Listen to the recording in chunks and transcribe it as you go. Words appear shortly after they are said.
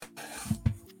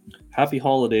Happy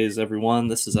holidays, everyone.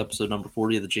 This is episode number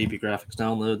 40 of the JP Graphics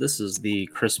Download. This is the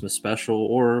Christmas special,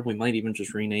 or we might even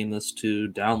just rename this to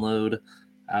Download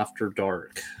After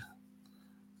Dark.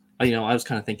 I was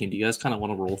kind of thinking, do you guys kind of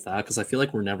want to roll with that? Because I feel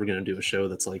like we're never going to do a show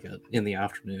that's like in the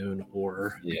afternoon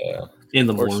or in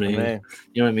the morning. You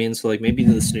know what I mean? So like maybe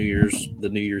the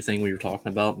New Year thing we were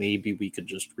talking about, maybe we could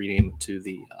just rename it to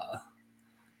the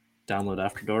Download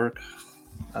After Dark.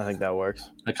 I think that works.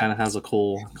 It kind of has a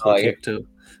cool kick to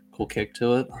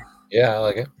it. Yeah, I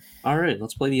like it. All right,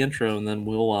 let's play the intro, and then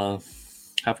we'll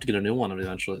have to get a new one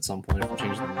eventually at some point if we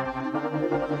change the name.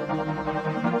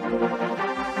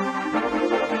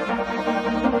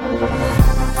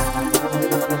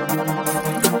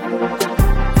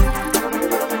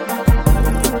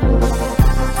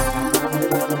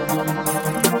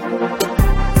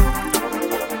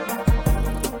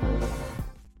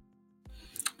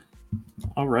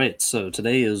 All right, so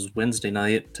today is Wednesday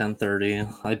night, 10:30.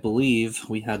 I believe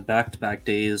we had back-to-back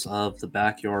days of the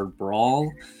Backyard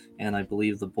Brawl, and I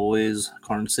believe the boys'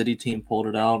 Karn City team pulled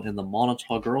it out, and the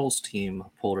Montauk girls team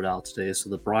pulled it out today. So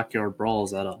the Backyard Brawl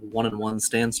is at a 1-1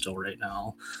 standstill right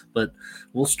now. But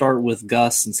we'll start with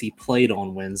Gus since he played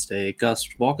on Wednesday. Gus,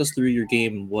 walk us through your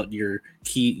game and what your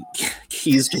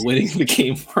keys to winning the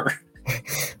game were.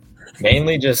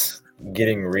 Mainly just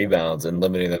getting rebounds and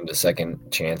limiting them to second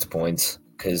chance points.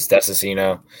 Because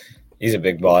Destacino, he's a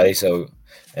big body,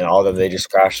 and all of them, they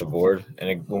just crashed the board.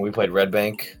 And when we played Red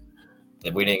Bank,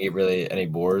 we didn't get really any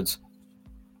boards.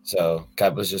 So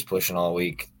Kep was just pushing all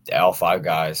week, all five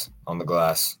guys on the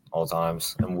glass all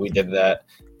times. And we did that,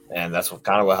 and that's what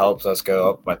helped us go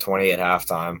up by 20 at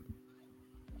halftime.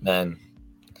 Then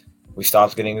we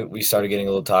started getting a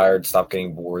little tired, stopped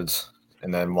getting boards,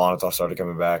 and then Montauk started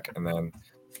coming back. And then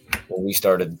when we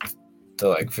started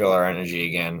to feel our energy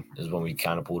again is when we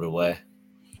kind of pulled away.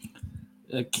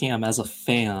 Cam, as a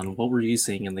fan, what were you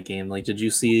seeing in the game? Did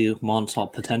you see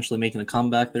Montauk potentially making a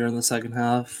comeback there in the second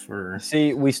half? Or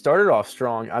see, we started off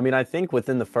strong. I mean, I think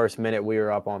within the first minute we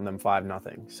were up on them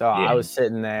 5-0. So yeah. I was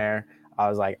sitting there. I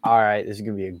was like, all right, this is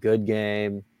gonna be a good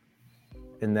game.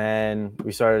 And then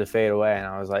we started to fade away, and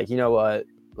I was like, you know what?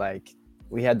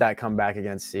 We had that comeback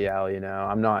against CL.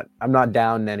 I'm not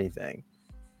down in anything.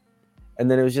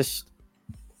 And then it was just.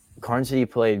 Karn City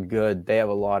played good. They have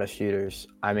a lot of shooters.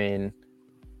 I mean,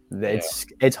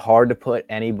 it's hard to put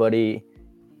anybody.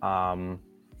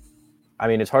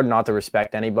 It's hard not to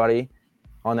respect anybody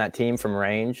on that team from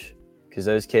range because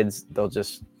those kids,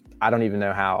 I don't even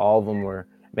know how. All of them were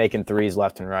making threes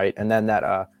left and right. And then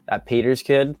that Peters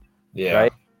kid,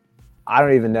 right? I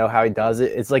don't even know how he does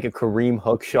it. It's like a Kareem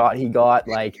hook shot he got.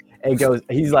 It goes.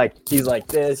 He's like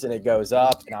this, and it goes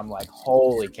up, and I'm like,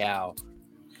 holy cow.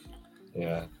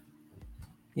 Yeah.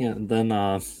 Yeah, and then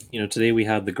today we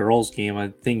had the girls' game. I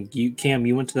think Cam,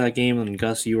 you went to that game, and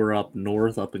Gus, you were up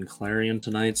north, up in Clarion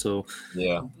tonight. So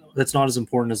yeah, that's not as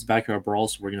important as the Backyard Brawl.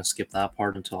 So we're gonna skip that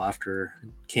part until after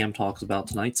Cam talks about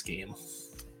tonight's game.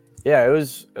 Yeah, it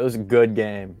was a good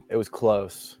game. It was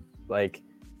close. I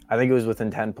think it was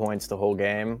within 10 points the whole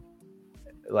game.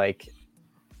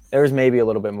 There was maybe a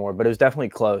little bit more, but it was definitely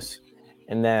close.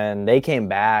 And then they came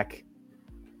back.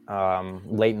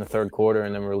 Late in the third quarter,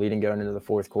 and then we're leading going into the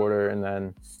fourth quarter, and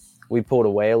then we pulled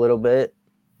away a little bit,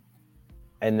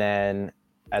 and then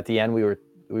at the end we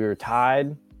were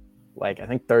tied, I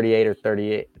think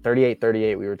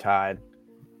 38-38 we were tied,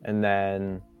 and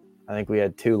then I think we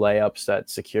had two layups that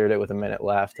secured it with a minute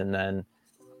left, and then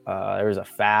there was a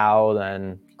foul,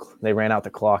 then they ran out the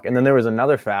clock, and then there was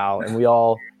another foul, and we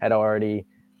all had already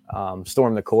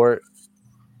stormed the court,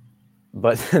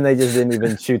 but they just didn't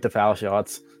even shoot the foul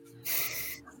shots.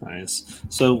 Nice.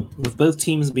 So with both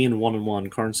teams being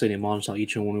 1-1, Karn City and Montauk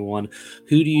each in 1-1,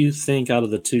 who do you think out of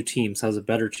the two teams has a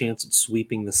better chance at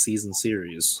sweeping the season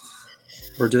series?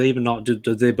 Or do they even not? Do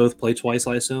they both play twice,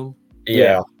 I assume?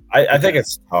 Yeah. I think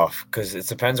it's tough because it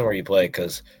depends on where you play.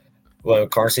 Because when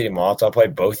Karn City and Montauk play,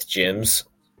 both gyms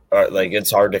are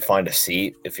it's hard to find a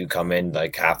seat if you come in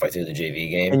halfway through the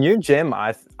JV game. And your gym,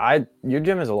 your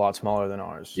gym is a lot smaller than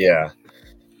ours. Yeah.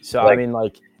 So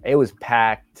it was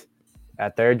packed.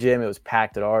 At their gym, it was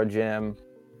packed at our gym.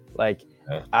 I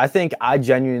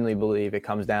genuinely believe it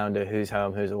comes down to who's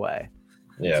home, who's away.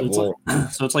 Yeah, so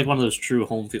it's like one of those true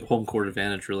home court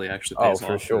advantage really actually pays off.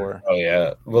 For sure. Oh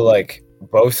yeah, well,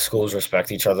 both schools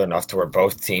respect each other enough to where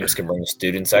both teams can bring a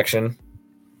student section.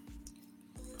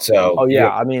 So both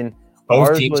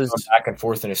teams go back and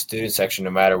forth in a student section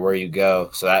no matter where you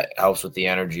go. So that helps with the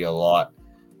energy a lot.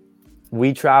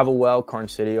 We travel well. Karn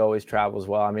City always travels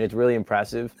well. It's really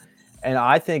impressive. And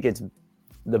I think it's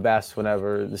the best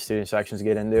whenever the student sections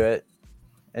get into it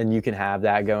and you can have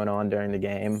that going on during the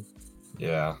game.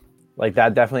 Yeah. Like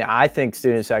that definitely. I think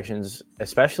student sections,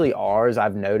 especially ours,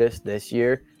 I've noticed this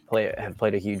year have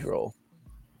played a huge role.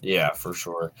 Yeah, for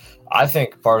sure. I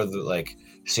think part of the like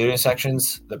student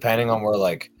sections, depending on where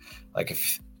like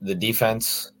if the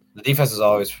defense is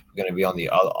always going to be on the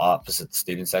opposite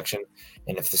student section,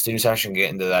 and if the student section get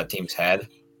into that team's head,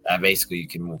 that basically you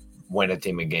can win a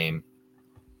team a game.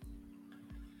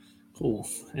 Cool.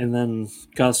 And then,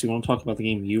 Gus, you want to talk about the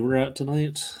game you were at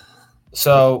tonight?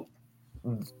 So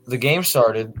the game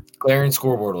started. Clarion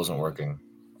scoreboard wasn't working.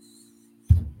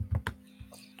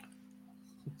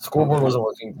 Scoreboard wasn't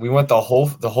working. We went the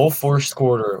whole first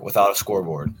quarter without a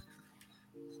scoreboard.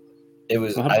 It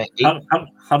was So I think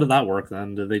how did that work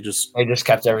then? Did they just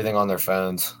kept everything on their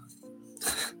phones.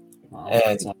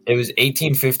 And it was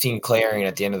 18-15 Clarion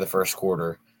at the end of the first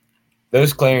quarter.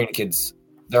 Those Clarion kids,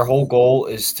 their whole goal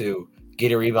is to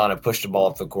get a rebound and push the ball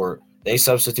up the court. They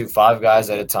substitute 5 guys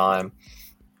at a time.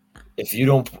 If you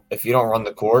don't run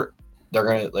the court, they're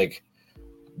gonna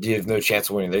you have no chance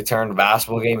of winning. They turned a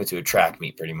basketball game into a track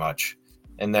meet pretty much.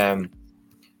 And then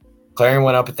Clarion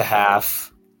went up at the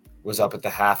half,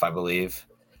 I believe.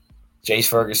 Jace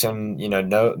Ferguson,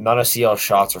 none of CL's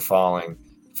shots are falling.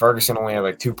 Ferguson only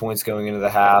had 2 points going into the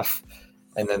half,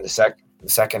 and then the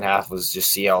second half was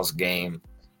just CL's game.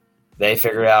 They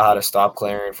figured out how to stop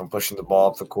Clarion from pushing the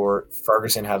ball up the court.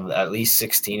 Ferguson had at least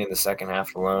 16 in the second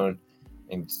half alone,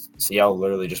 and CL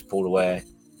literally just pulled away.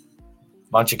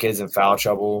 Bunch of kids in foul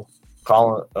trouble.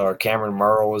 Cameron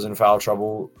Murrell was in foul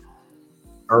trouble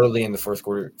early in the fourth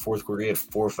quarter. He had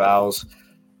 4 fouls.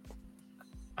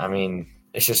 I mean,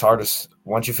 it's just hard to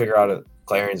once you figure out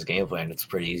Clarion's game plan, it's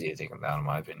pretty easy to take them down, in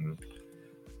my opinion.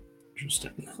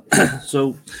 Interesting.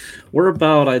 So we're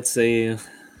about, I'd say,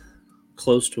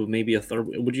 close to maybe a third.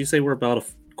 Would you say we're about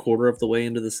a quarter of the way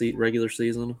into the regular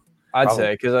season? I'd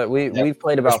say because we've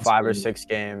played about 5 or 6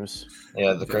 games.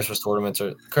 Yeah, the Christmas tournaments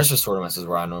is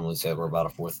where I normally say we're about a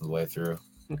fourth of the way through.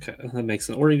 Okay, that makes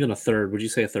sense. Or even a third. Would you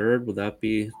say a third? Would that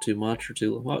be too much or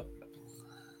too what?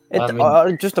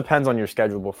 It just depends on your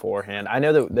schedule beforehand. I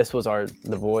know that this was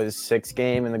the boys' 6th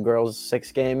game and the girls'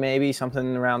 6th game, maybe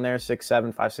something around there,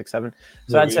 6-7, 5-6-7.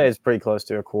 So I'd say it's pretty close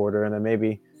to a quarter, and then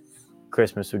maybe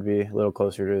Christmas would be a little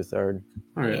closer to a third.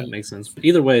 All right, that makes sense. But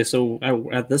either way, so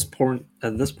at this point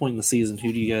in the season,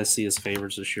 who do you guys see as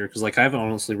favorites this year? Because I haven't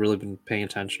honestly really been paying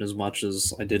attention as much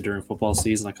as I did during football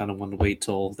season. I kind of wanted to wait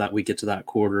till that we get to that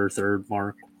quarter, third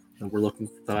mark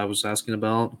that I was asking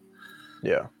about.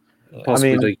 Yeah.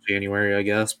 Possibly January, I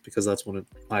guess, because that's when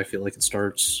I feel like it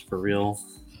starts for real.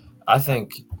 I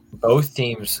think both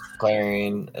teams,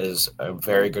 Clarion is a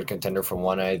very good contender for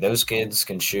 1A. Those kids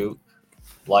can shoot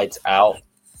lights out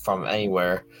from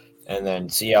anywhere. And then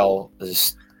CL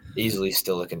is easily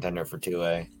still a contender for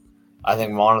 2A. I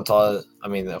think Montauk,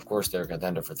 of course they're a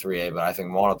contender for 3A, but I think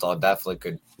Montauk definitely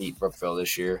could beat Brookville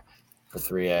this year for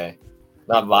 3A.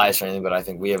 Not biased or anything, but I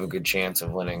think we have a good chance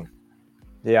of winning.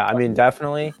 Yeah,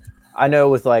 definitely. I know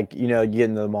with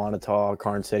getting the Montauk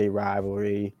Karn City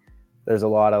rivalry, there's a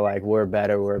lot of we're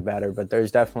better, but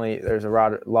there's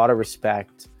a lot of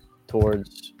respect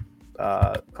towards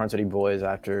Karn City boys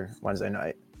after Wednesday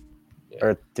night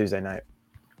or Tuesday night.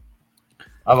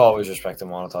 I've always respected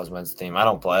Montauk's men's team. I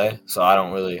don't play, so I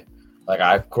don't really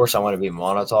of course I want to be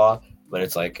Montauk, but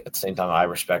it's at the same time I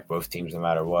respect both teams no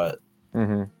matter what.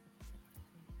 Mm-hmm.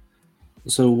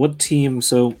 So what team?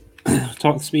 So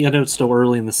talk to me. I know it's still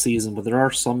early in the season, but there are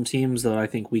some teams that I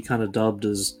think we kind of dubbed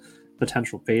as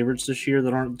potential favorites this year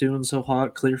that aren't doing so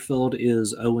hot. Clearfield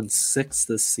is 0-6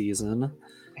 this season.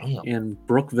 Damn. And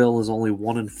Brookville is only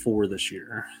 1-4 this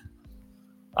year.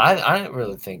 I didn't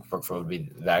really think Brookville would be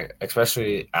that,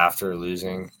 especially after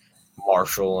losing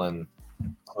Marshall and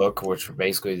Cook, which were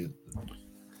basically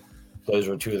those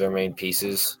were 2 of their main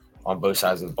pieces on both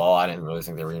sides of the ball. I didn't really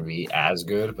think they were going to be as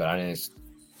good, but I didn't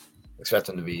expect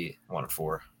them to be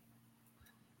 1-4.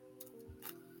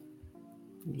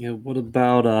 Yeah, what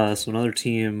about another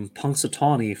team,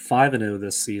 Punxsutawney, 5-0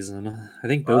 this season. I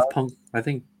think both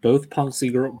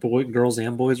Punxsy girls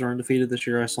and boys are undefeated this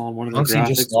year. I saw on one of the graphics.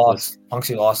 Just lost.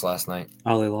 Punxsy lost last night.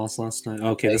 Oh, they lost last night.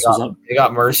 Okay, They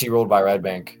got Mercy rolled by Red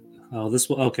Bank. Oh,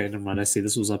 okay. Never mind. I see.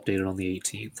 This was updated on the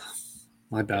 18th.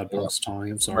 My bad,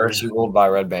 Punxsutawney. I'm sorry. Mercy rolled by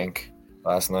Red Bank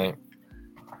last night.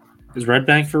 Is Red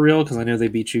Bank for real? Because I know they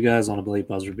beat you guys on a late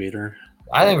buzzer beater.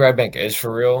 I think Red Bank is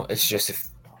for real. It's just if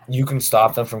you can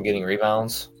stop them from getting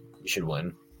rebounds, you should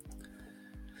win.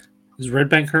 Is Red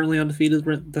Bank currently undefeated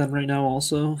then right now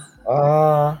also?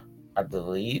 I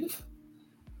believe.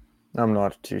 I'm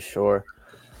not too sure.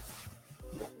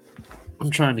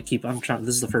 This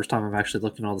is the first time I'm actually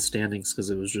looking at all the standings because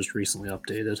it was just recently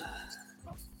updated.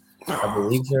 I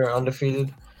believe they're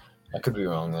undefeated. I could be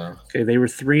wrong though. Okay, they were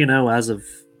 3-0 as of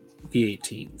the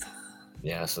 18th.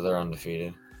 Yeah, so they're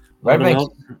undefeated. Red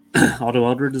Bank, Otto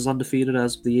Eldred is undefeated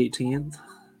as of the 18th.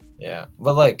 yeah,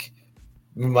 but like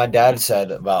my dad said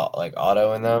about like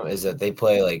Otto and them is that they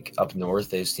play like up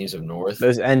north. Those teams up north.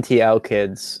 Those NTL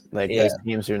kids, like Yeah. those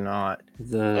teams are not.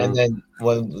 And then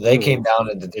when they came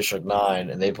down into District 9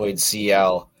 and they played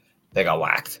CL, they got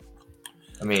whacked.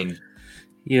 I mean,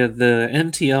 yeah, the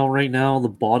NTL right now, the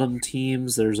bottom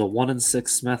teams, there's a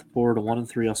 1-6 Smethport, a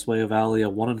 1-3 Oswego Valley, a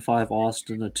 1-5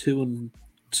 Austin, a 2-2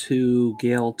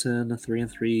 Gaelton, a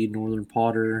 3-3 Northern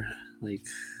Potter. Like,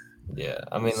 yeah,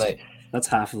 I mean, like that's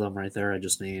half of them right there I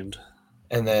just named.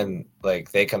 And then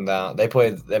like they come down, they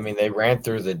played. I mean, they ran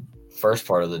through the first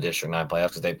part of the District 9 playoffs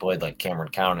because they played like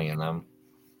Cameron County and them,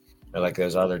 or like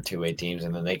those other 2A teams,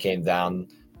 and then they came down,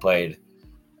 played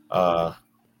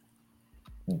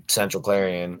Central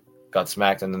Clarion, got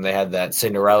smacked, and then they had that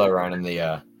Cinderella run in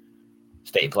the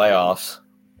state playoffs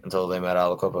until they met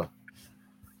Aliquippa.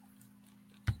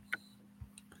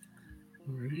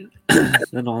 Right.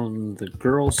 Then on the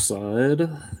girls' side,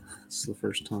 it's the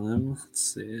first time.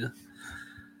 Let's see. I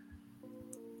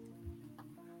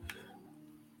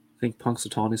think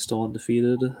Punxsutawney is still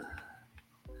undefeated.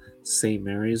 St.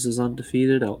 Mary's is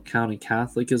undefeated. Elk County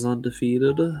Catholic is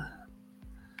undefeated.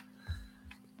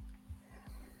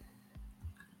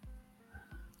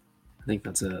 I think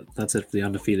that's it. That's it for the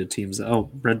undefeated teams.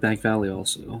 Oh, Red Bank Valley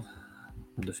also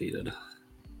undefeated.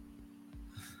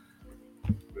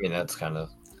 I mean, that's kind of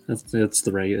It's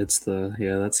the right. It's the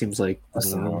that seems like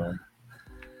that's the norm.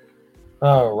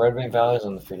 Oh, Red Bank Valley's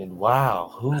undefeated.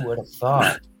 Wow, who would have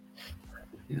thought?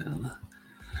 Yeah.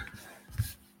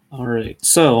 All right.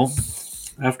 So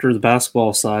after the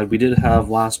basketball side, we did have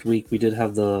last week. We did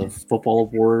have the football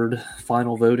award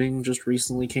final voting. Just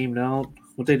recently came out.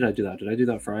 What day did I do that? Did I do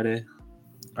that Friday?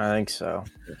 I think so.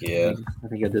 Yeah, I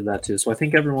think I did that too. So I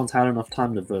think everyone's had enough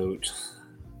time to vote.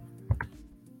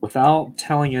 Without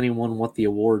telling anyone what the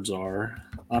awards are,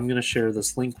 I'm going to share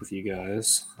this link with you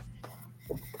guys.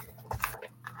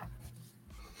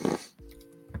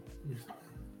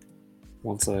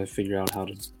 Once I figure out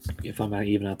if I'm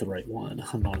even at the right one.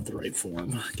 I'm not at the right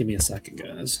form. Give me a second,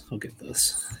 guys. I'll get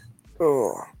this.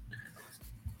 Oh.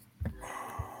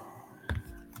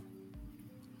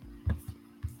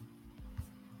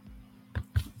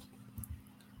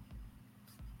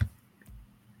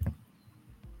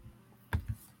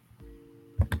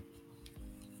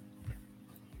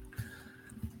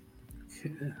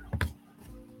 Okay.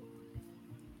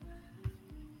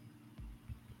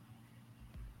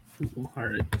 All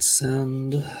right,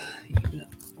 send email.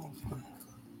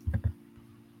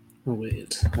 Oh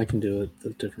wait, I can do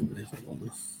it differently. Hold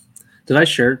on. Did I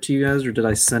share it to you guys, or did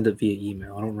I send it via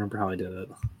email? I don't remember how I did it.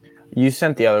 You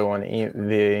sent the other one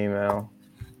via email.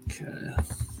 Okay. All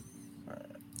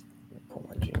right. Pull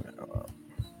my Gmail up.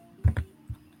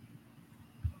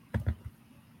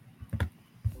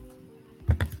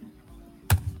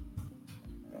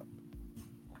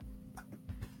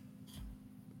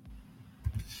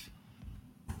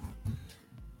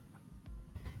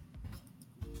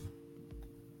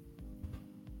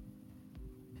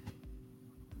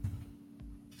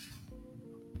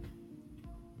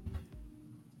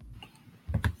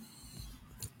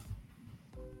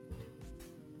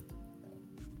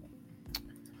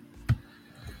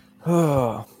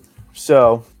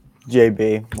 So,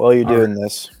 JB, while you're doing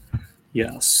this,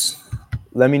 Yes.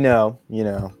 let me know.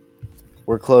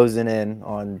 We're closing in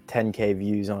on 10K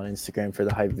views on Instagram for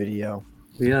the hype video.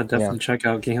 Yeah, definitely check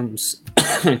out Cam's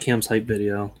hype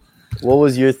video. What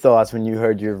was your thoughts when you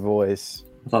heard your voice?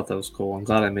 I thought that was cool. I'm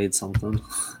glad I made something.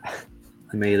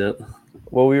 I made it.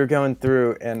 Well, we were going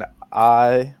through, and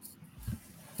I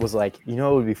was like, it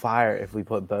would be fire if we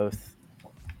put both,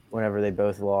 whenever they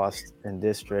both lost in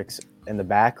districts, in the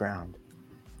background.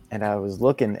 And I was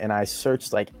looking, and I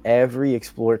searched like every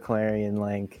Explore Clarion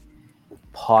link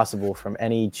possible from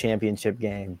any championship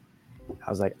game. I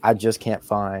was like, I just can't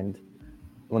find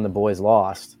when the boys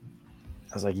lost.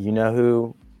 I was like,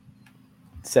 who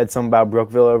said something about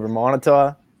Brookville over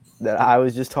Montauk that I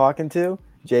was just talking to?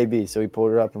 JB. So we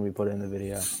pulled it up and we put it in the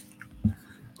video.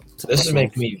 So this is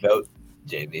making me vote,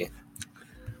 JB.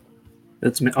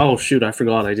 It's me. Oh shoot! I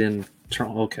forgot. I didn't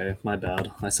turn. Okay, my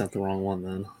bad. I sent the wrong one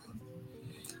then.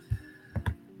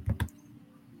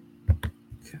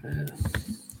 Okay.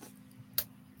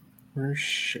 Where's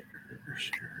share?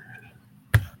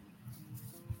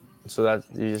 So that's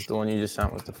just the one you just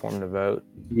sent with the form to vote.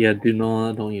 Yeah,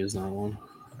 don't use that one.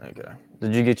 Okay.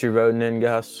 Did you get your voting in,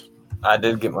 Gus? I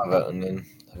did get my voting in.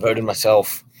 I voted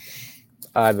myself.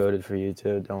 I voted for you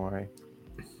too. Don't worry.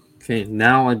 Okay,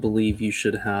 now I believe you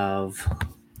should have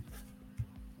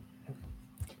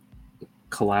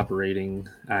collaborating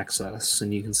access,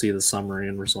 and you can see the summary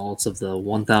and results of the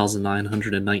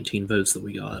 1,919 votes that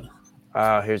we got.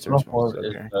 Here's the Final response. form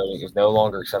is Okay. voting is no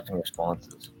longer accepting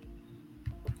responses.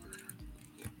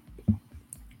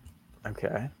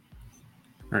 Okay.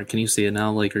 All right, can you see it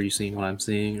now? Like, are you seeing what I'm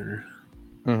seeing? Or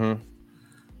Mm-hmm.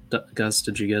 Gus,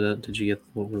 did you get it? Did you get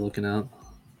what we're looking at?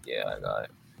 Yeah, I got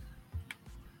it.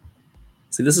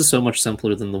 See, this is so much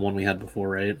simpler than the one we had before,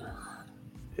 right?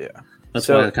 Yeah. That's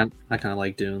So- why I kind of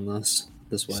like doing this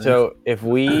way. So if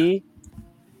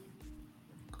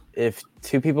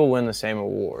two people win the same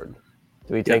award,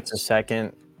 do we take the Yes.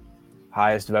 second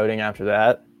highest voting after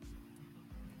that?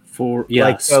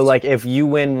 Yes. Like if you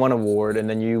win one award and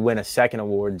then you win a second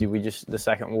award, do we just the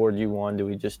second award you won? Do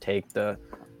we just take the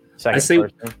second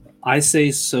person? I say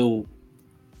so.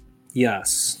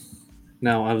 Yes.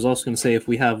 Now, I was also going to say if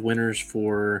we have winners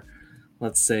for,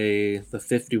 let's say, the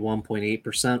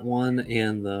 51.8% one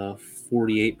and the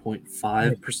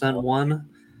 48.5% one,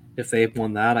 if they've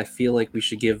won that, I feel like we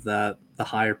should give the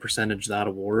higher percentage that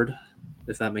award,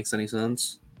 if that makes any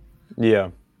sense. Yeah.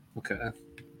 Okay.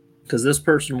 Because this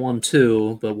person won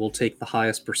 2, but we'll take the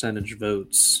highest percentage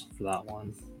votes for that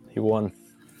one. He won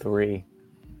 3.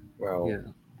 Well,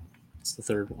 Yeah. It's the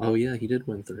third one. Oh, yeah, he did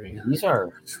win 3. these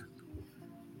are.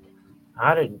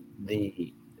 How did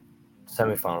the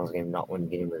semifinals game not win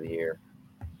Game of the Year?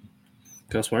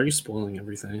 Gus, why are you spoiling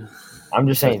everything? I'm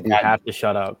just saying You that. have to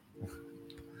shut up.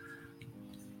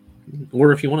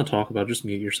 Or if you want to talk about it, just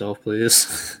mute yourself,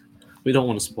 please. We don't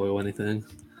want to spoil anything.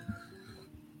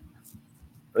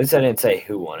 At least I didn't say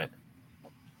who won it.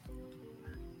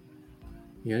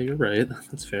 Yeah, you're right.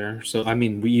 That's fair. So, I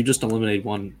mean, you just eliminated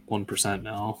 1%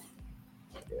 now.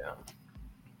 Yeah.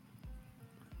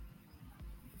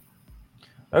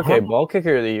 Okay, ball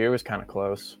kicker of the year was kind of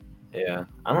close. Yeah.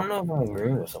 I don't know if I'm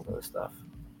agreeing with some of this stuff.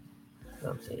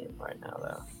 I'm seeing right now,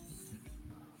 though.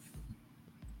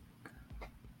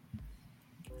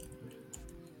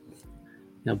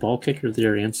 Yeah, ball kicker of the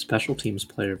year and special teams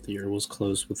player of the year was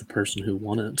close with the person who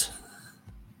won it.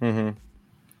 Mm-hmm.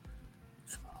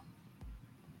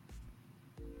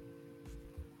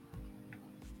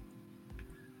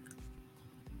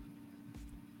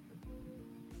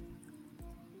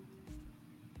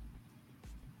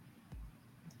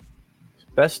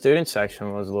 Best student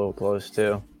section was a little close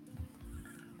too.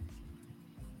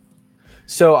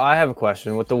 So I have a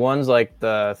question with the ones like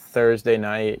the Thursday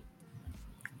night,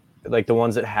 like the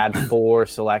ones that had 4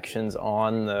 selections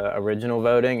on the original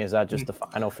voting. Is that just the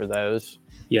final for those?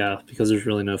 Yeah, because there's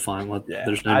really no final. Yeah,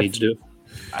 There's no need to do.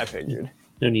 I figured.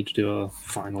 No need to do a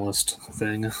finalist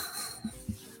thing.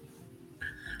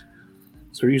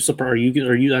 So are you surprised?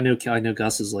 Are you? I know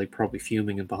Gus is like probably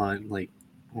fuming and behind like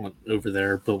over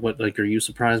there. But what like are you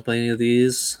surprised by any of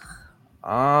these?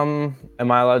 Am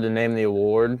I allowed to name the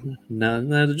award?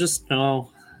 No, just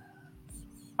no.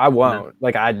 I won't.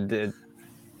 Like I did.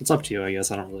 It's up to you, I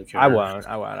guess. I don't really care. I won't.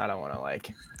 I don't want to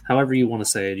like. However you want to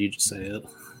say it, you just say it.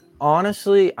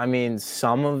 Honestly, I mean,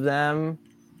 some of them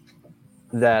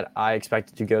that I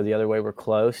expected to go the other way were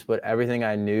close, but everything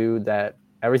I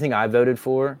voted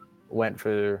for went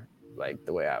for like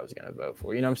the way I was gonna vote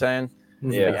for. You know what I'm saying?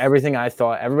 Yeah. Like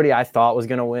everybody I thought was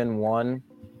gonna win won.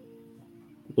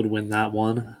 Would win that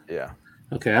one. Yeah.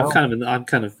 Okay, I'm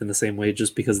kind of in the same way,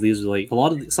 just because these are like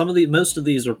most of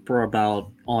these are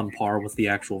about on par with the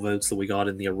actual votes that we got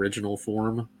in the original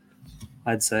form.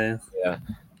 I'd say. Yeah.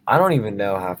 I don't even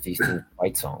know half these two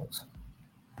fight songs.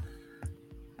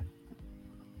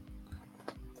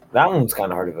 That one's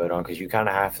kind of hard to vote on because you kind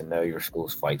of have to know your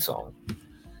school's fight song.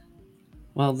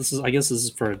 Well, I guess this is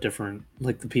for a different,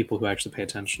 like the people who actually pay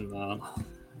attention to that.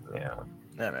 Yeah.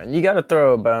 Yeah, man. You got to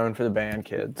throw a bone for the band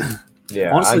kids.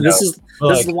 Yeah. Honestly, this is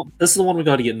Like- the one we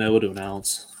got to get Noah to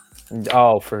announce.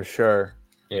 Oh, for sure.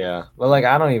 Yeah. Well, like,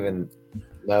 I don't even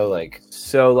know, like,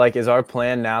 So, like, is our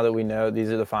plan now that we know these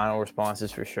are the final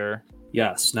responses for sure?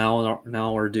 Yes. Now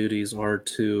our duties are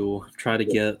to try to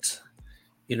get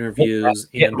interviews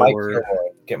get and/or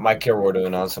Mike Kilroy to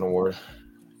announce an award.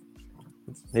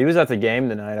 He was at the game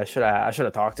tonight. I should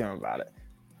have talked to him about it.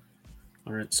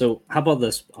 All right. So how about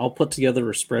this? I'll put together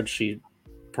a spreadsheet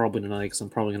probably tonight because I'm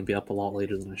probably going to be up a lot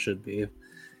later than I should be,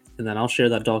 and then I'll share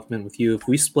that document with you. If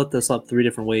we split this up 3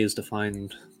 different ways to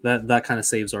find that kind of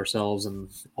saves ourselves and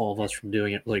all of us from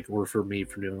doing it, like, or for me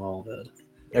from doing all of it.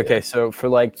 Okay, so for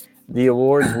like the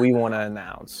awards we want to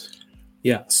announce,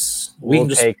 Yes, we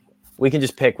can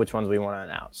just pick which ones we want to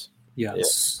announce.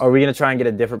 Yes. Are we gonna try and get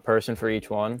a different person for each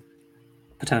one?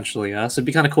 Potentially, yes. It'd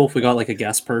be kind of cool if we got like a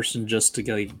guest person just to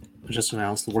like just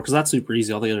announce the award because that's super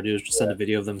easy. All they gotta do is just send a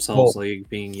video of themselves like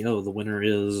being, the winner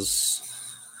is.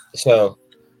 So,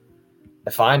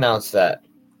 if I announce that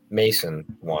Mason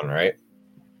won, right?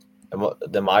 Am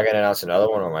I going to announce another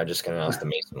one, or am I just going to announce the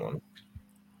Mason one?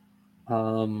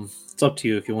 It's up to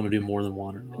you if you want to do more than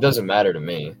one or not. It doesn't matter to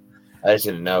me. I just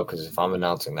didn't know because if I'm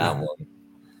announcing that one,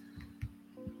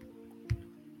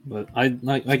 but I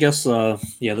guess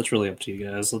that's really up to you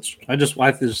guys. I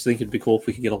just think it'd be cool if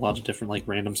we could get a lot of different like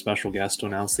random special guests to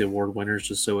announce the award winners,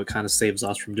 just so it kind of saves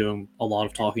us from doing a lot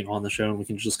of talking on the show, and we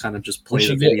can just kind of just play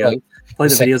the video, play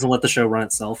the videos, and let the show run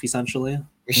itself. Essentially,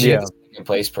 we should get the second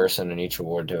place person in each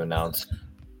award to announce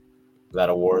that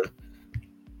award.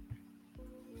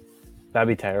 That'd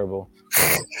be terrible.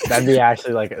 That'd be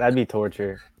actually that'd be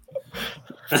torture.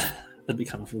 That'd be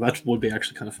kind of that would be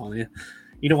actually kind of funny.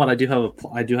 You know what? I do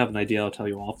have an idea. I'll tell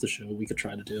you off the show. We could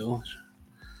try to do.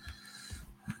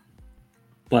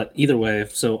 But either way,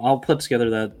 so I'll put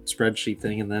together that spreadsheet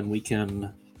thing, and then we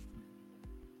can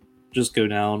just go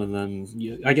down, and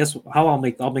then I guess how I'll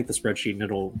make the spreadsheet, and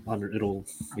it'll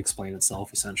explain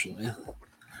itself essentially.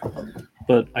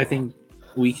 But I think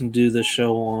we can do the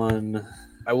show on.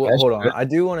 Hold on. I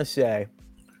do want to say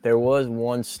there was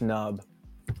one snub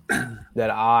that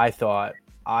I thought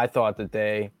that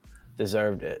they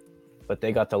deserved it, but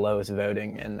they got the lowest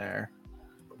voting in there.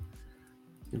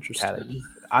 Interesting.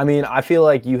 I mean, I feel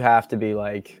like you have to be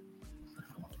like,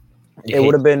 it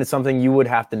would have been something you would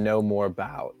have to know more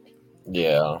about.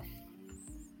 Yeah.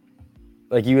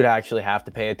 Like you would actually have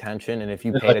to pay attention, and if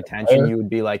you paid attention, you would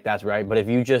be like, "That's right." But if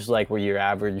you just like were your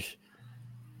average,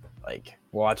 like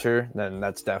watcher, then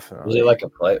that's definitely. Was it like a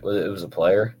play? It was a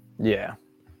player. Yeah.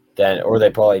 Then, or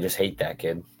they probably just hate that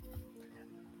kid.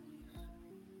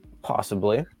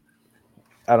 Possibly.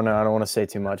 I don't know. I don't want to say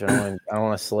too much. I don't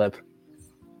want to slip.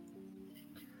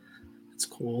 It's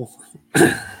cool.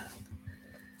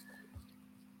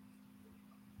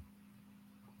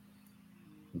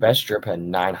 Best Drip had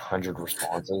 900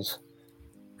 responses.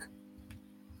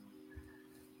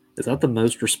 Is that the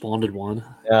most responded one?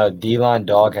 D-Line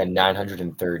Dog had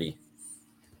 930.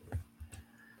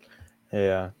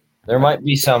 Yeah. There might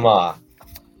be some,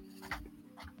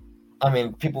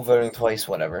 people voting twice,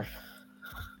 whatever.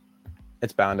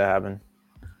 It's bound to happen.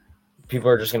 People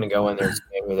are just going to go in there and say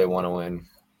who they want to win.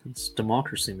 It's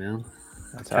democracy, man.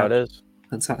 That's how it is.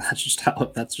 That's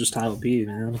just how it be,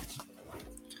 man.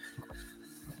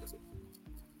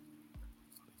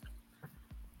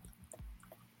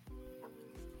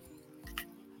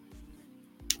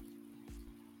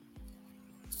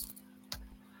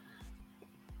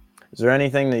 Is there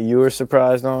anything that you were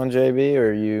surprised on, JB,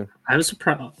 or you? I was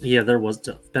surprised. Yeah, there was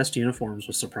best uniforms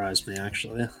was surprised me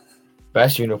actually.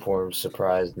 Best uniforms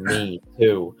surprised me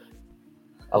too,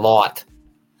 a lot.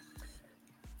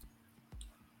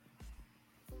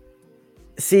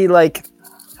 See, like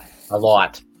a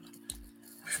lot.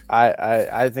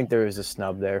 I think there was a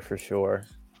snub there for sure.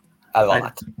 A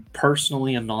lot.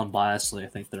 Personally and non-biasedly, I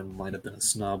think there might have been a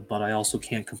snub, but I also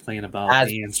can't complain about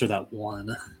the answer that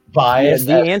won. Biased.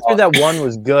 Yeah, the answer that won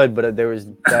was good, but there was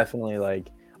definitely like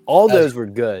all those were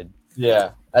good.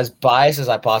 Yeah, as biased as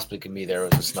I possibly could be, there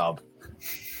was a snub.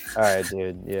 All right,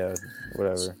 dude. Yeah,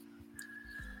 whatever.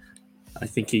 I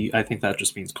think that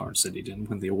just means Carn City didn't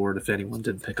win the award. If anyone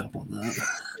didn't pick up on that,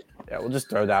 yeah, we'll just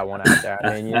throw that one out there.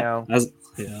 I mean,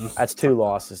 that's 2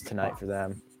 losses tonight for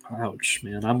them. Ouch,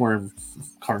 man! I'm wearing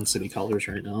Carn City colors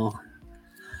right now.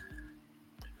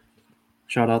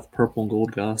 Shout out the purple and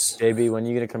gold, Gus. JB, when are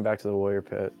you gonna come back to the Warrior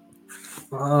Pit?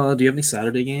 Do you have any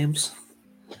Saturday games?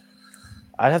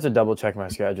 I'd have to double check my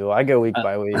schedule. I go week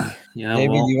by week. Yeah,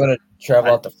 maybe you want to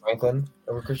travel out to Franklin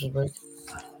over Christmas break?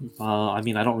 I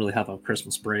don't really have a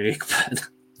Christmas break, but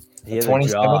he has a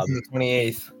job. The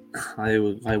 28th.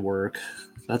 I work.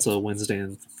 That's a Wednesday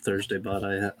and Thursday, but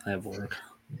I have work.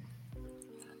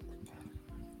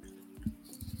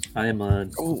 I am a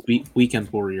weekend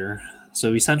warrior.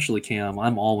 So essentially, Cam,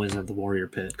 I'm always at the Warrior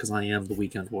Pit because I am the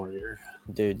weekend warrior.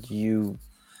 Dude, you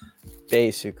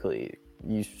basically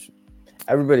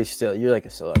everybody's still you're like a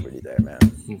celebrity there, man.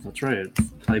 That's right.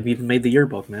 I've even made the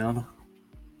yearbook, man.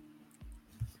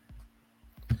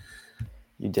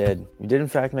 You did. You did in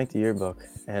fact make the yearbook,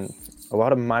 and a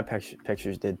lot of my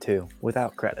pictures did too,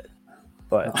 without credit.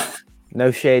 But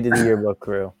no shade to the yearbook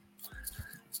crew.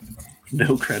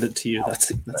 No credit to you.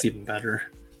 That's even better.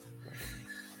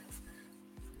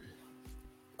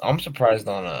 I'm surprised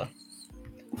on a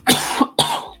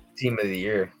team of the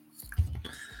year.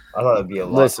 I thought it'd be a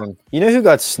lot. Listen, you know who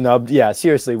got snubbed? Yeah,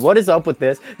 seriously, what is up with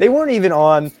this? They weren't even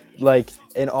on like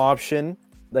an option.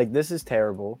 Like, this is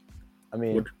terrible. I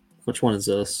mean, Which one is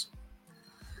this?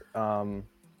 um,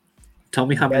 Tell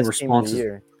me how many best team of the responses.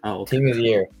 year. Oh, okay. Team of the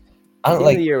year. I don't Team of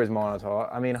like. the year was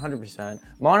Monitor. I mean, 100%.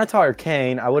 Monitor or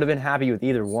Kane, I would have been happy with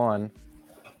either one.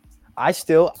 I'm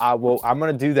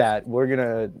gonna do that.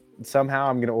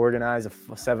 I'm gonna organize a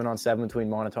 7-on-7 between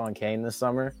Monitor and Kane this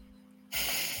summer.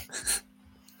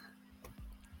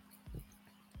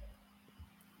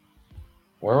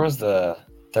 Where was the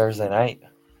Thursday night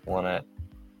one at?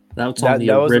 That was on the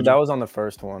That original. was on the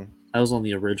first one. That was on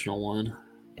the original one.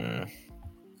 Mm.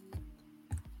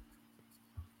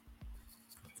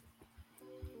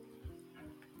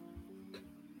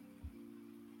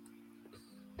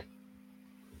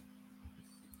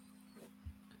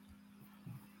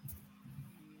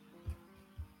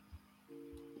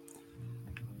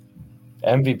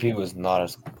 MVP was not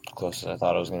as close as I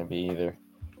thought it was going to be either.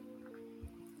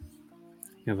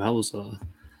 Yeah, that was was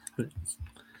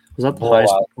that the Blowout.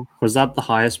 highest? Was that the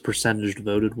highest percentage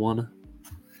voted one?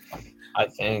 I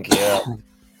think, yeah.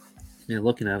 Yeah,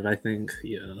 looking at it, I think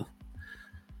yeah.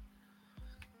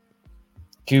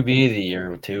 QB of the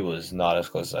year too was not as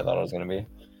close as I thought it was going to be.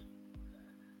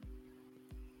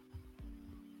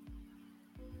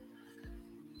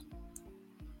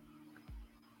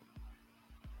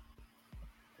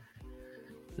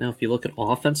 Now, if you look at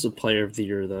offensive player of the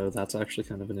year, though, that's actually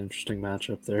kind of an interesting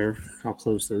matchup there. How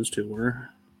close those two were.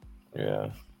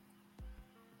 Yeah.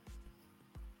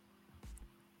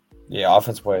 Yeah,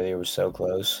 offensive player of the year was so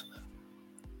close.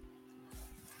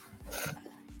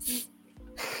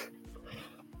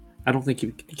 I don't think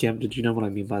Cam, did you know what I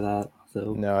mean by that?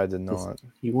 Though No, I did not.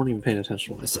 you weren't even paying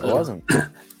attention to what I said. I wasn't.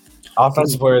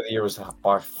 Offensive player of the year was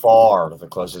by far the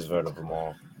closest vote of them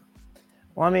all.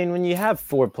 Well, I mean, when you have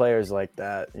 4 players like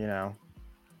that,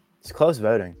 it's close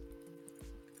voting.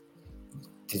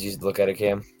 Did you look at it,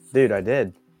 Cam? Dude, I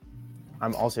did.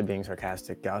 I'm also being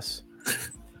sarcastic, Gus.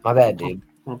 My bad, dude.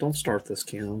 Oh, don't start this,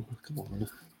 Cam. Come on.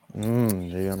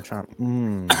 Dude, I'm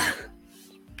trying.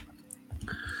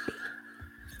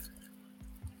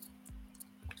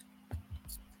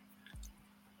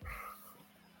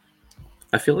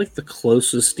 I feel like the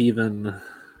closest even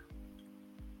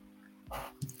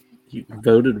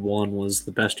voted one was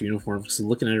the best uniform because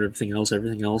looking at everything else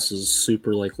is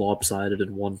super like lopsided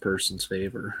in one person's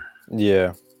favor.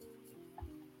 Yeah.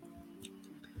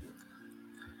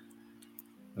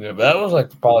 Yeah, but that was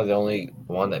like probably the only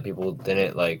one that people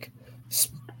didn't like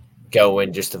go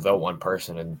in just to vote one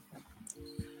person. And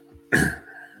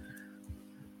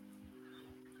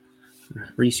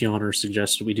Reese Yonner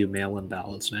suggested we do mail-in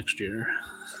ballots next year.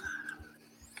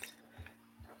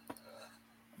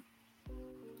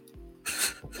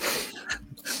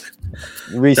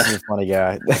 Reese is a funny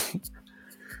guy. I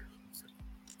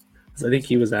think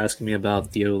he was asking me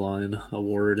about the O-line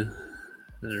award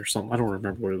or something. I don't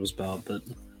remember what it was about, but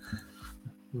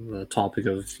the topic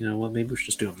of, maybe we should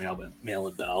just do a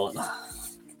mail-in ballot.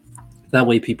 That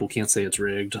way people can't say it's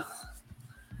rigged.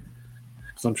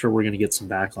 Because I'm sure we're going to get some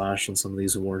backlash on some of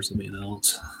these awards that we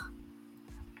announce.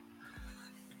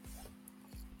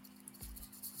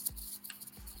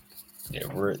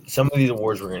 yeah, some of these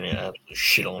awards we're going to have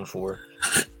shit on for.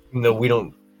 Even though we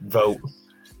don't vote.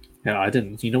 Yeah, I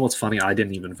didn't. You know what's funny? I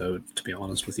didn't even vote, to be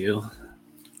honest with you.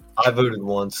 I voted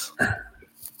once.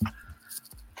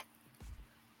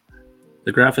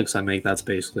 The graphics I make, that's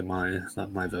basically my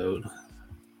vote.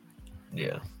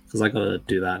 Yeah. Because I got to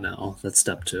do that now. That's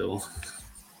step 2.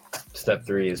 Step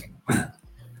 3 is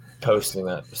posting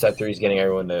that. Step 3 is getting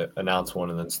everyone to announce one,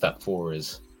 and then step 4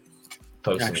 is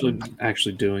posting.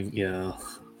 Actually doing, yeah.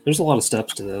 There's a lot of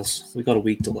steps to this. We got a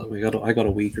week to I got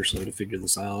a week or so to figure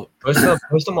this out. Post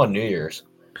them on New Year's.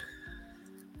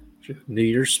 New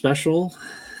Year's special.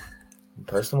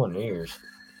 Post them on New Year's.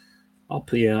 I'll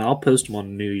post them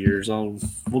on New Year's.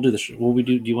 We'll do the show. Will we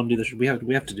do? Do you want to do the show? We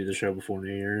have to do the show before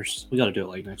New Year's. We got to do it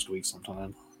like next week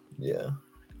sometime. Yeah.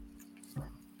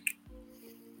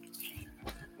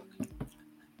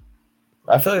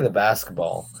 I feel like the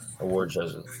basketball award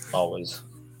shows always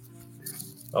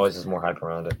has more hype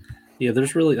around it. Yeah,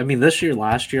 this year,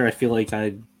 last year, I feel like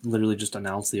I literally just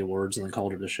announced the awards and then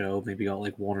called it a show. Maybe got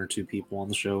like 1 or 2 people on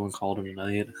the show and called it a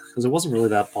night because it wasn't really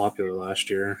that popular last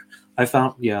year. I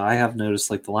have noticed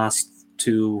like the last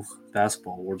 2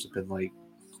 basketball awards have been like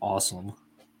awesome.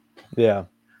 Yeah.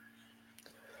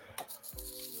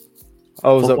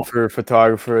 I was up for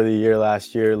photographer of the year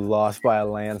last year, lost by a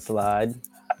landslide.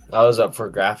 I was up for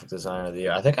graphic designer of the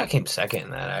year. I think I came second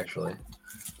in that, actually.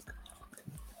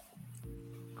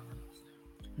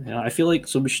 Yeah, I feel like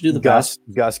so we should do the Gus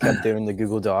kept doing the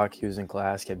Google Doc. He was in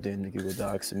class, kept doing the Google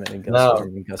Doc, submitting Gus. No,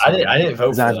 submitting Gus, I didn't vote for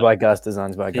designs that. by Gus,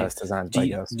 designs by Hey, Gus, designs by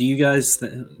Gus. Do you guys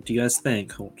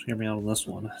think? Hear me out on this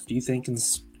one. Do you think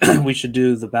we should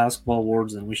do the basketball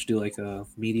awards and we should do like a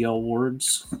media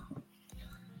awards?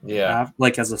 Yeah.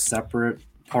 Like as a separate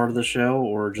part of the show,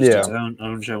 or just its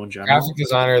own show in general? Graphic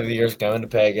designer of the year is going to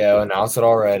Pago. Announced it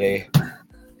already.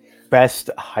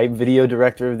 Best hype video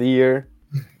director of the year.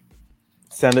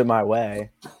 Send it my way.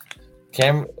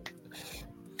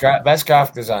 Best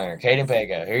graphic designer, Caden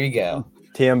Pago. Here you go.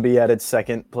 TMB at its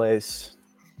second place.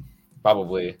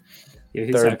 Probably.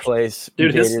 Yeah, Third place.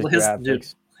 Dude,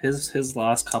 his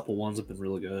last couple ones have been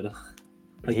really good.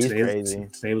 Like He's crazy.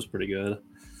 Today was pretty good.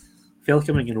 I feel like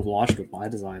I'm getting washed with my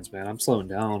designs, man. I'm slowing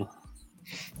down.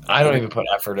 I don't even put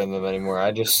effort in them anymore.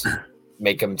 I just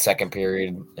make them second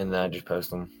period and then I just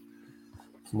post them.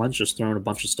 Mine's just throwing a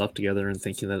bunch of stuff together and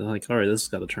thinking that, like, all right, this has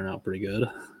got to turn out pretty good.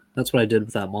 That's what I did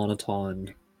with that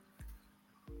Monotone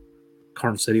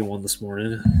Carn City one this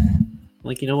morning.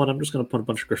 Like, you know what? I'm just going to put a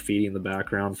bunch of graffiti in the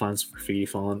background, find some graffiti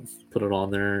font, put it on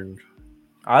there, and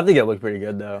I think it looked pretty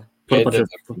good, though. Put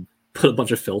a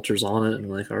bunch of filters on it, and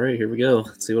like, all right, here we go.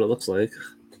 Let's see what it looks like.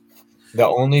 The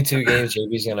only 2 games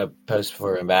JB's going to post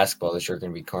for in basketball this year are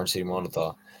going to be Carn City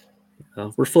Monotone.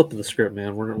 We're flipping the script,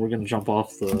 man. We're going to jump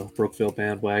off the Brookfield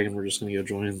bandwagon. We're just going to go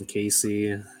join the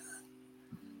KC.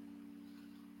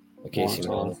 The KC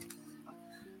Monotone.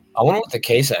 I wonder what the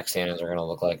KSAC standings are going to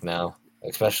look like now,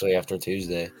 especially after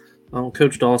Tuesday.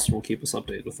 Coach Dawson will keep us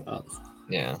updated with that.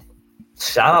 Yeah.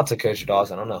 Shout out to Coach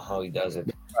Dawson. I don't know how he does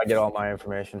it. I get all my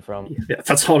information from. Yeah,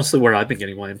 that's honestly where I've been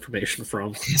getting my information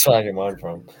from. That's where I get mine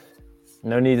from.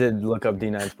 No need to look up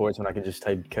D9 Sports when I can just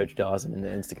type Coach Dawson into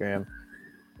Instagram.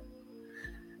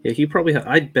 Yeah, he probably.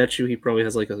 I bet you he probably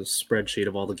has like a spreadsheet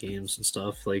of all the games and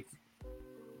stuff. Like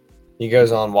he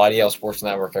goes on YDL Sports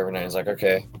Network every night. He's like,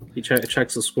 okay. He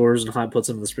checks the scores and puts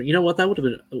them in the spring. You know what? That would have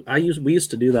been. We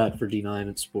used to do that for D9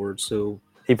 at sports. So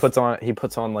he puts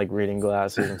on like reading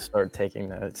glasses and start taking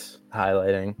notes,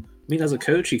 highlighting. I mean, as a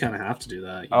coach, you kind of have to do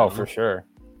that. Oh, for sure.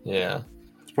 Yeah,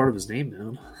 it's part of his name,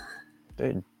 man.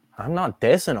 Dude, I'm not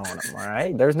dissing on him. All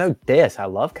right, there's no diss. I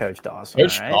love Coach Dawson.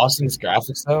 Coach Dawson's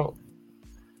graphics though,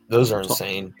 those are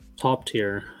insane. Top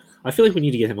tier. I feel like we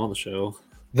need to get him on the show.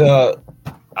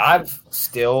 I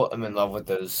still am in love with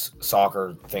those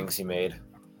soccer things he made.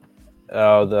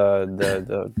 Oh,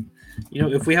 the. You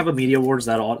know, if we have a media awards,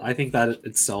 I think that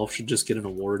itself should just get an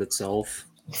award itself,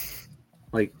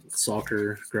 like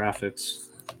soccer graphics.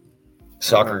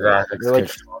 Soccer graphics. Like,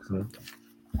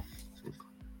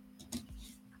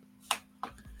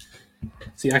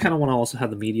 see, I kind of want to also have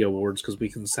the media awards because we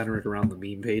can center it around the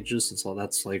meme pages, and so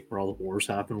that's like where all the wars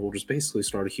happen. We'll just basically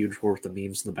start a huge war with the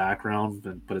memes in the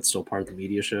background, but it's still part of the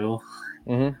media show.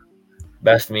 Mm-hmm.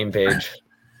 Best meme page.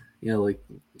 You know, like,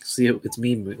 see, it's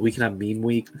meme. We can have meme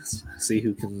week. See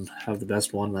who can have the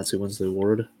best one. That's who wins the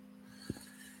award.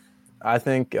 I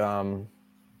think the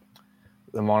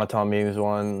Monotone memes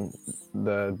one,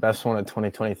 the best one of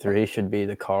 2023 should be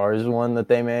the Cars one that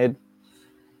they made.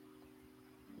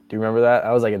 Do you remember that?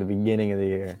 That was like at the beginning of the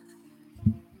year.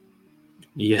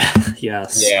 Yeah.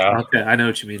 Yes. Yeah. Okay, I know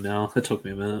what you mean now. It took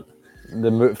me a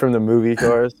minute. From the movie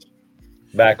Cars.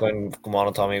 Back when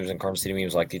Monotone memes and Carm City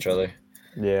memes liked each other.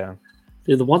 Yeah.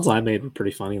 Dude, the ones I made were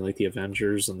pretty funny, like the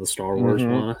Avengers and the Star Wars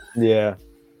one. Yeah.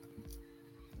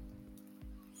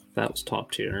 That was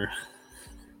top tier.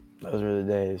 Those were the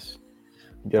days.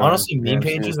 Honestly, meme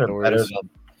pages are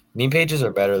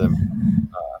better than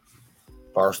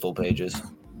Barstool pages.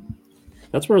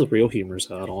 That's where the real humor's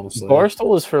at, honestly.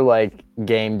 Barstool is for like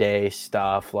game day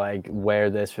stuff, like wear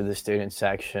this for the student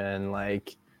section,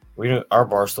 like our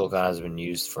Barstool guy has been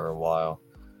used for a while.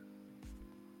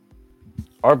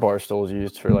 Our Barstool is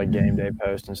used for like game day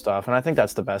posts and stuff, and I think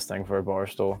that's the best thing for a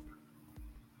Barstool.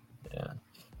 Yeah.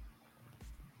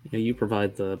 Yeah, you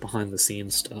provide the behind the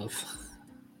scenes stuff.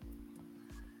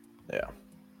 Yeah.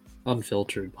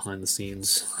 Unfiltered behind the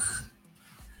scenes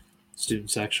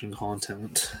student section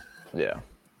content. Yeah.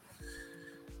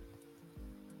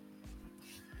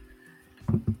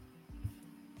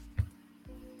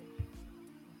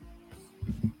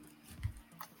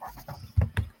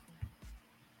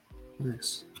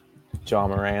 Nice. John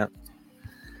Morant.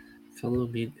 Fellow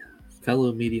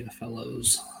media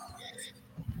fellows.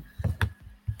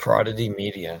 Prodigy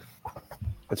Media.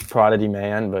 It's Prodigy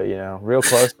Man, but real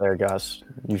close there, Gus.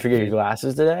 You forget your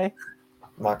glasses today?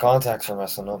 My contacts are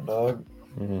messing up, dog.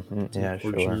 Mm-hmm. Yeah,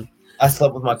 sure. I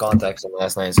slept with my contacts in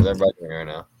last night, so they're bugging me right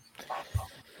now.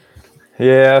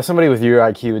 Yeah, somebody with your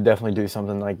IQ would definitely do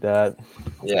something like that.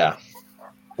 Yeah.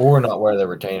 Or not wear the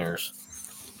retainers.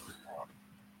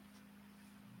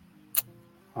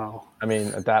 Wow. I mean,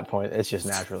 at that point, it's just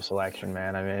natural selection,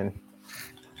 man. I mean,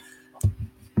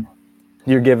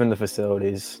 you're given the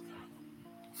facilities.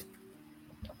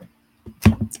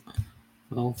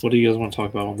 Well, what do you guys want to talk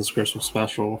about on this Christmas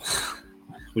special?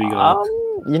 What do you got?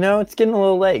 It's getting a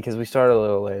little late because we started a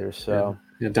little later. So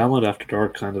Yeah, Download After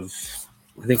Dark kind of.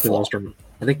 I think we lost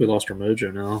our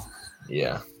mojo now.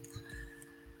 Yeah.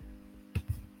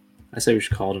 I say we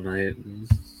should call it tonight.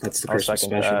 That's the I'll Christmas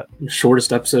second special. The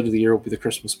shortest episode of the year will be the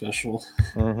Christmas special.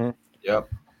 Mm-hmm. Yep.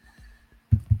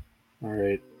 All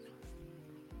right.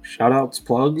 Shout outs,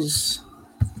 plugs.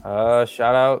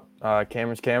 Shout out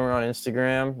Cameron's Camera on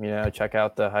Instagram. Check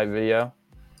out the hype video.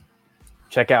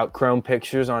 Check out Chrome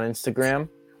Pictures on Instagram.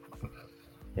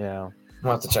 I'll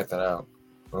have to check that out,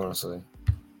 honestly.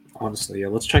 Yeah.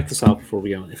 Let's check this out before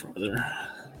we go any further.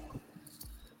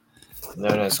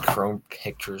 Known as Chrome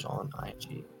Pictures on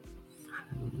IG.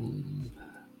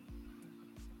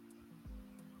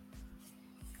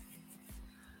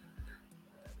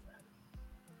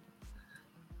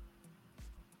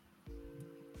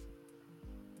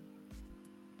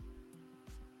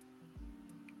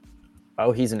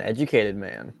 Oh, he's an educated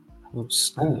man. Oh,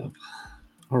 snap.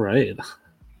 All right.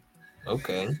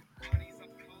 Okay.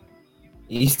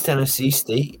 East Tennessee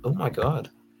State. Oh my God.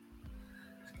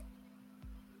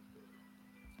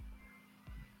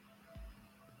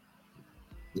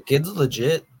 The kid's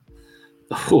legit.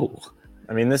 Oh.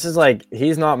 I mean, this is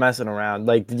he's not messing around.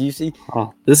 Did you see?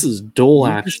 Oh, this is dual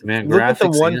action, man. Look at the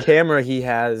Graphics one and- camera he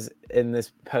has in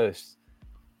this post.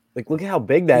 Look at how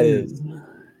big that is.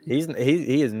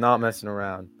 He is not messing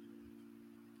around.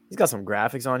 He's got some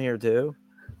graphics on here too.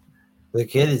 The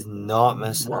kid is not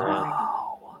messing around.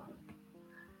 Wow.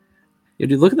 Yeah,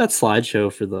 dude, look at that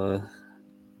slideshow for the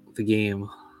game.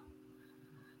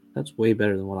 That's way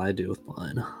better than what I do with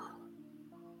mine.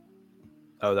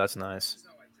 Oh, that's nice.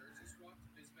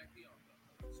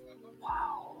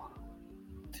 Wow.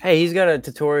 Hey, he's got a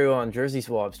tutorial on jersey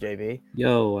swaps, JB.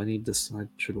 Yo, I need this. I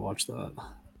should watch that.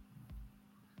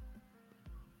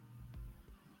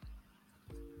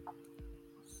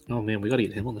 Oh man, we gotta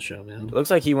get him on the show, man. It looks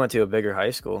like he went to a bigger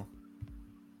high school.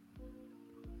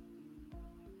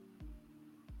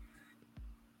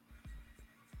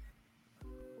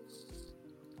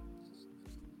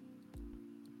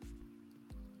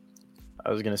 I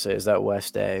was gonna say, is that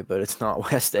West A? But it's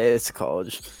not West A. It's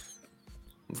college.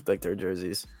 Look like their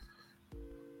jerseys.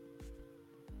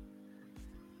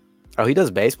 Oh, he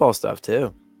does baseball stuff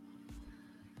too.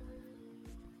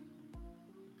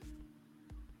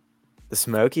 The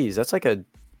Smokies. That's like a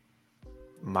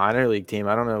minor league team.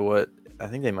 I don't know what. I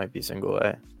think they might be single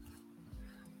A.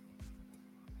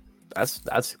 That's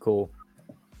cool.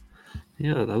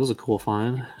 Yeah, that was a cool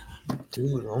find.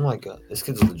 Dude, oh my God. This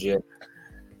kid's legit.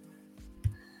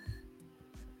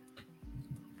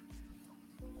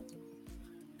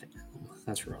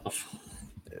 That's rough.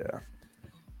 Yeah.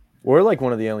 We're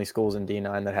one of the only schools in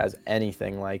D9 that has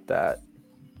anything like that.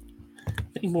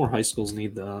 I think more high schools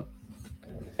need that.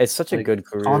 It's such a good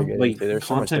career to get into. There's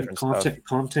so much different stuff.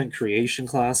 Content creation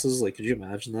classes. Could you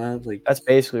imagine that? That's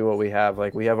basically what we have.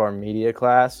 We have our media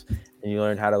class, and you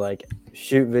learn how to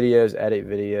shoot videos, edit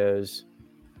videos.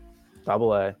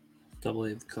 Double A. Double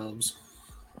A of the Cubs.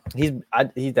 He's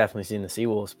definitely seen the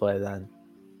Seawolves play then.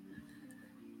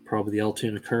 Probably the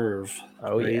Altoona Curve.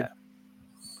 Oh right? Yeah.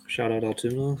 Shout out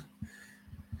Altoona.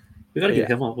 We gotta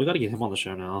get him on. We gotta get him on the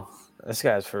show now. This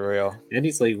guy's for real. And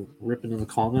he's ripping in the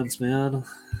comments, man.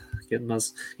 Getting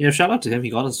us. Shout out to him. He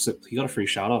got a free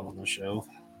shout out on the show.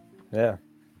 Yeah.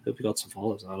 Hope he got some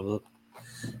follows out of it.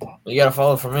 You got a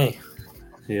follow for me.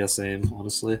 Yeah, same.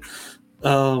 Honestly.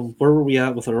 Where were we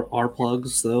at with our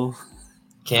plugs though?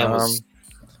 Cam's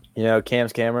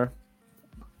camera.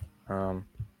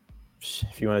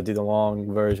 If you want to do the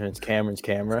long version, it's Cameron's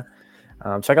Camera.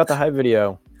 Check out the hype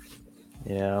video.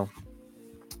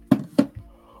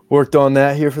 Worked on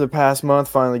that here for the past month.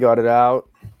 Finally got it out.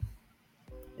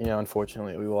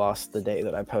 Unfortunately, we lost the day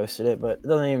that I posted it, but it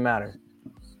doesn't even matter.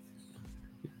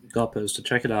 Got posted.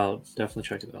 Check it out. Definitely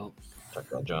check it out. Check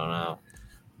that John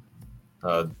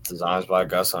out. Designs by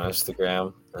Gus on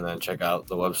Instagram, and then check out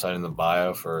the website in the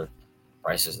bio for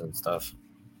prices and stuff.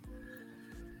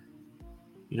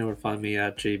 You know where to find me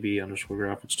at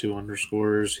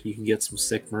JB_graphics2_. You can get some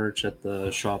sick merch at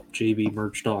the shop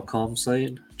jbmerch.com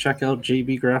site. Check out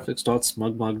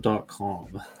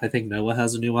jbgraphics.smugmug.com. I think Noah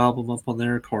has a new album up on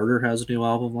there. Carter has a new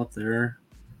album up there.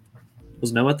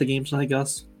 Was Noah at the game tonight,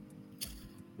 Gus?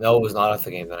 Noah was not at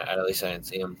the game tonight. At least I didn't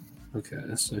see him. Okay,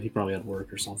 so he probably had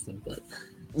work or something, but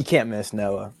you can't miss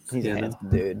Noah. He's a handsome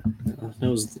dude.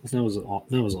 Noah's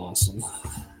awesome.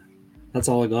 That's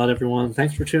all I got, everyone.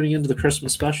 Thanks for tuning into the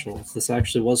Christmas special. This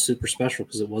actually was super special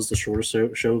because it was the shortest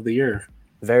show of the year.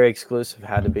 Very exclusive.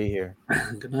 Had to be here.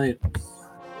 Good night.